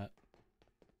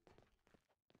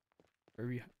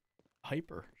very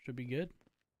hyper should be good.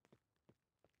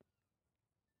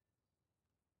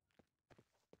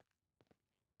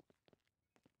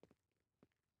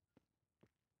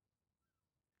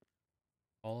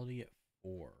 Quality at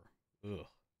 4. Ugh.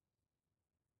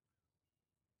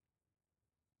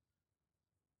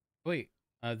 Wait,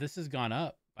 this has gone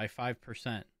up by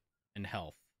 5% in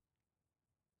health.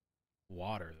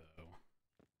 Water, though.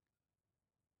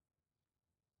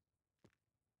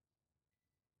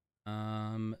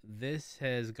 This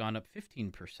has gone up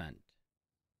 15%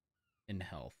 in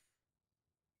health.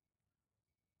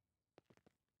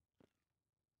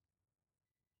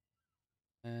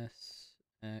 S,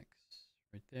 X,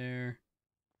 right there.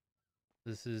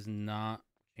 This is not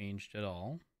changed at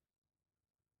all.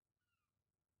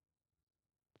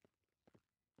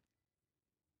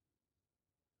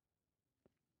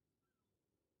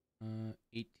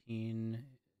 18,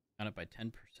 gone up by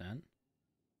 10%.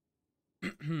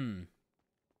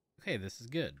 Okay, this is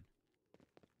good.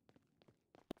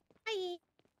 Hi.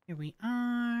 Here we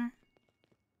are.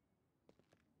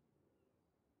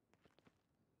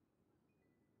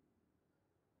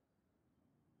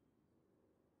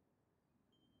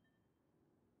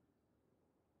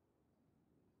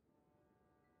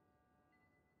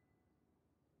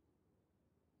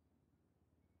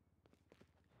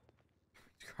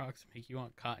 Crocs make you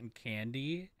want cotton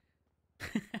candy?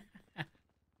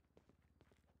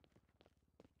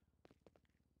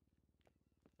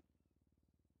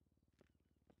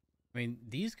 I mean,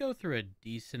 these go through a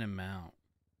decent amount.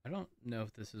 I don't know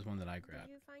if this is one that I grabbed.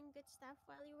 Did you find good stuff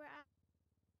while you were out?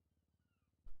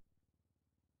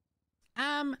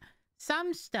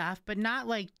 Some stuff, but not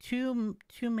like too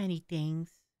many things.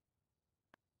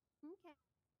 Okay.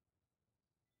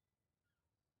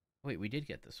 Wait, we did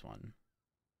get this one.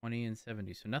 20 and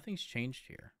 70, so nothing's changed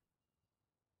here.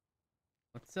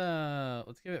 Let's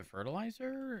give it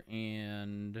fertilizer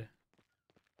and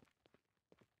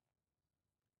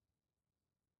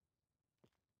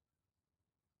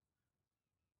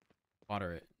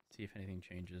water it. See if anything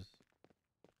changes.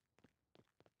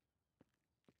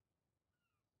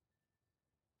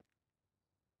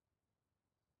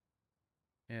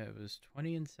 Yeah, it was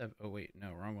 20 and 7. Oh, wait,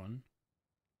 no, wrong one.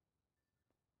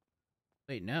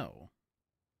 Wait, no.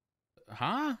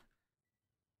 Huh?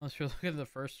 Let's look at the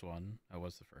first one. That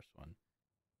was the first one.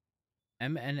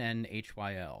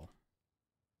 MNNHYL.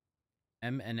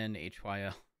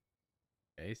 MNNHYL.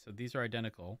 Okay, so these are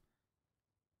identical.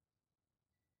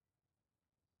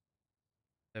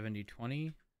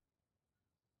 70-20.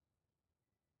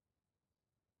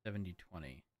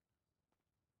 70-20.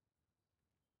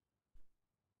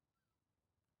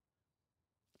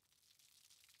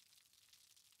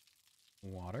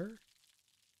 Water?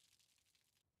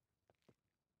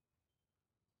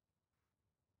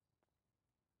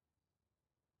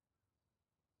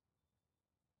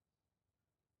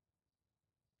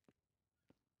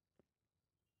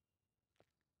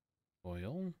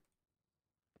 Oil?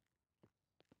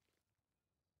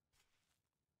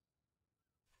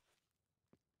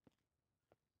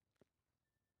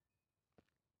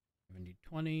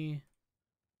 $70-20.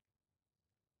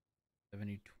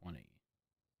 70-20.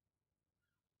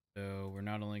 So we're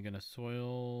not only going to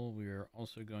soil, we are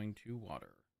also going to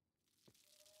water.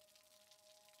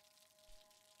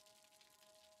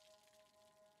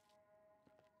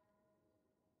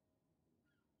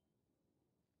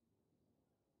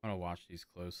 I want to watch these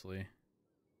closely.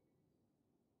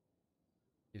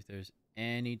 If there's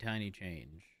any tiny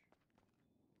change.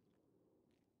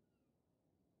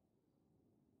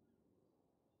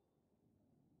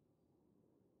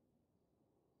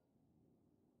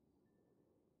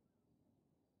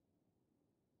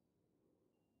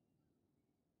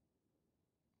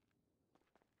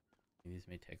 These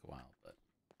may take a while, but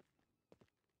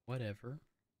whatever.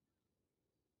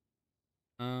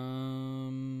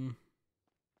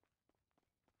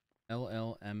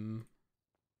 LLM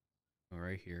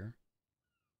right here.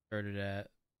 Started at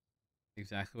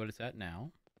exactly what it's at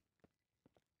now.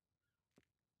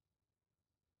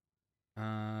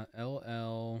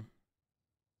 LLYY.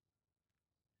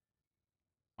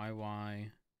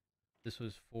 This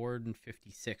was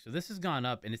 456. So this has gone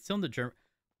up, and it's still in the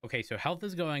Okay, so health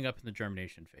is going up in the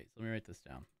germination phase. Let me write this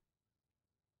down.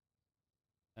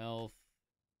 Health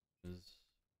is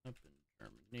up in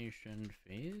germination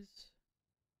phase.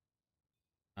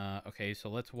 Okay, so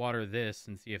let's water this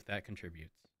and see if that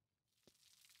contributes.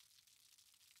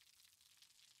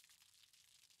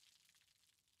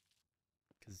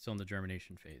 Because it's still in the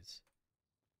germination phase.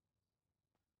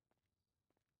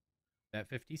 That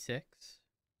 56.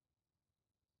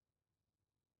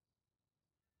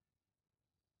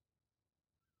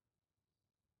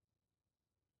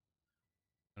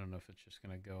 I don't know if it's just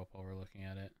going to go up while we're looking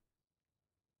at it.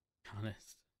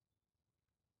 Honest.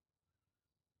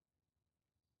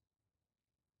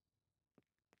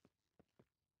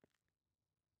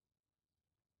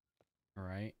 All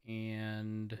right,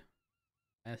 and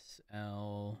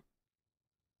SL.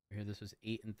 Here, this was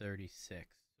 8 and 36.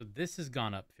 So this has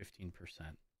gone up 15%.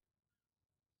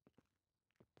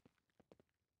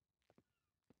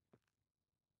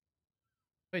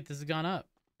 Wait, this has gone up,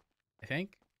 I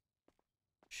think.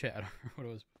 Shit, I don't remember what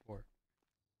it was before.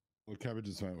 Well,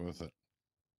 cabbages weren't worth it.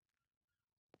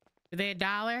 Are they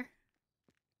 $1?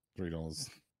 $3.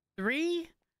 3?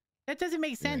 That doesn't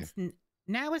make sense. Yeah.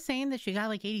 Now it's saying that she got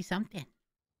like 80 something.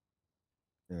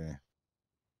 Yeah.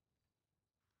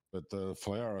 But the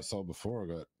flour I sold before, I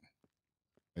got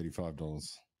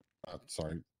 $85.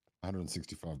 Sorry,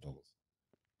 $165.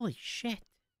 Holy shit.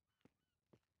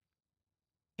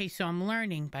 Okay, so I'm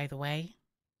learning, by the way.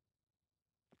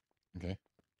 Okay.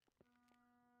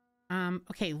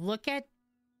 Okay, look at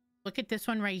this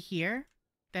one right here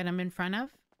that I'm in front of.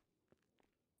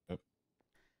 Yep.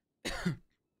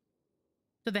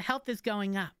 So the health is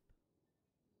going up.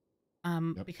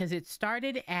 Yep. Because it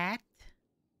started at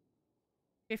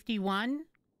 51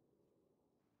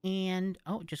 and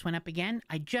oh, it just went up again.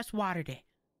 I just watered it.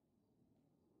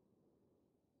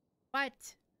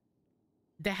 But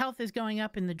the health is going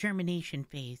up in the germination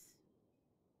phase.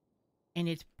 And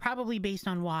it's probably based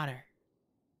on water.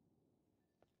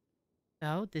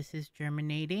 So this is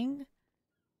germinating.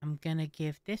 I'm gonna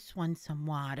give this one some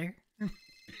water.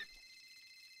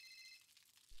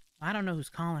 I don't know who's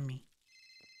calling me.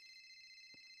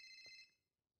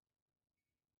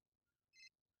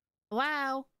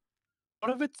 Hello?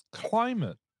 What if it's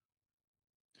climate?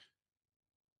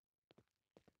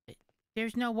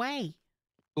 There's no way.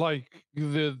 Like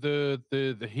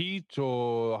the heat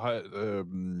or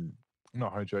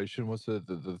not hydration. What's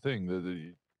the thing?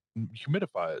 The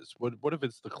humidifiers. What if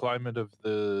it's the climate of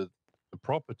the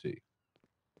property?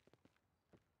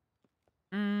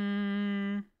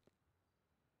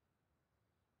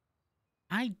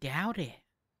 I doubt it.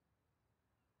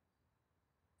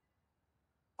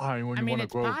 I mean, when I you mean, want to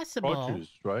it's grow possible. produce,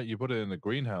 right? You put it in a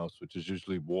greenhouse, which is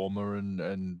usually warmer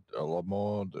and a lot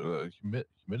more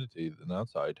humidity than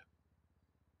outside.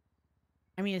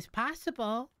 I mean, it's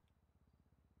possible.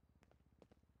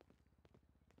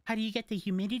 How do you get the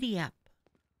humidity up?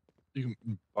 You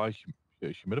can buy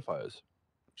humidifiers.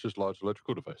 It's just large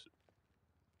electrical devices.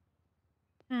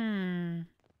 Hmm.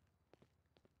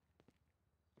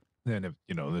 And if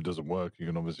it doesn't work, you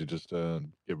can obviously just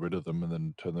get rid of them and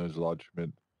then turn those large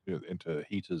into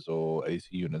heaters or AC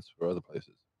units for other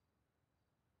places.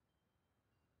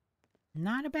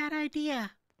 Not a bad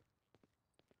idea.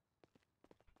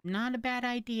 Not a bad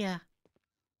idea.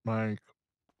 Like,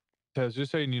 Tez, you're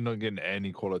saying you're not getting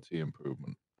any quality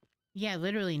improvement. Yeah,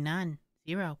 literally none.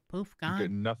 Zero. Poof, You get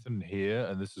gone. nothing here,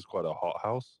 and this is quite a hot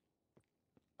house.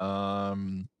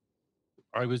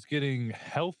 I was getting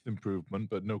health improvement,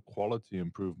 but no quality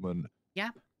improvement. Yeah.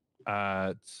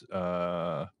 At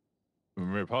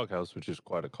Maria Park House, which is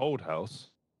quite a cold house.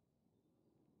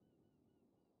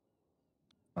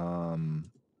 Hmm.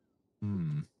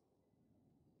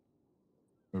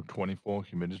 24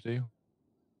 humidity.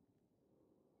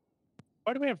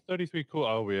 Why do we have 33 cool?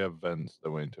 Oh, we have vents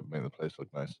that way to make the place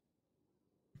look nice.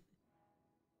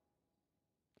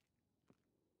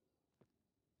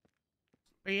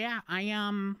 But yeah, I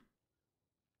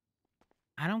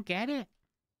don't get it.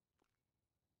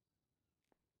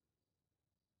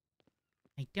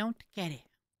 I don't get it.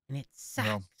 And it sucks.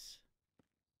 No.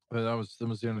 But that was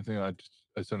the only thing I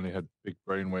suddenly had big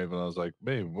brainwave and I was like,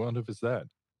 babe, what if it's that?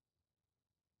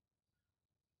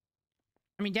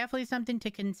 I mean, definitely something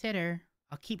to consider.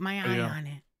 I'll keep my eye on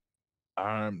it.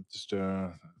 Just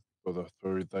throw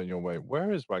that your way.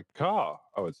 Where is my car?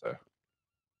 I would say.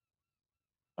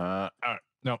 All right.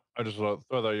 No, I just throw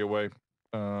that your way.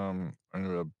 I'm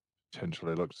gonna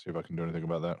potentially look to see if I can do anything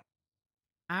about that.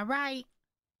 All right.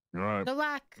 All right. Good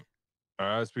luck. All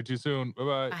right. Speak to you soon.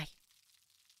 Bye-bye. Bye.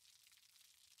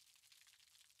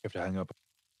 You have to hang up.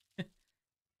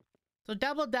 So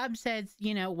Double Dub says,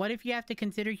 what if you have to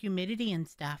consider humidity and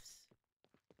stuffs?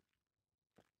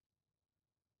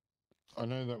 I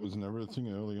know that was never a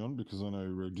thing early on because I know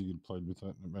Reggie had played with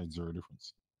that and it made zero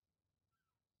difference.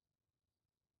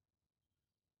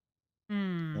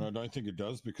 And I don't think it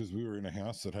does because we were in a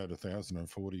house that had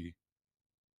 1,040.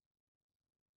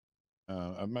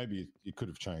 Maybe it could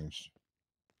have changed,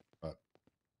 but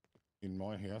in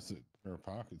my house at Mirror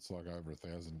Park, it's like over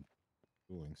 1,000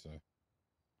 cooling. So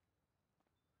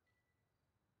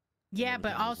Yeah,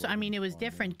 but also, I mean, it was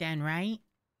different then, right?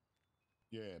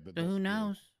 Yeah, but So who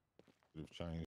knows? Could have changed.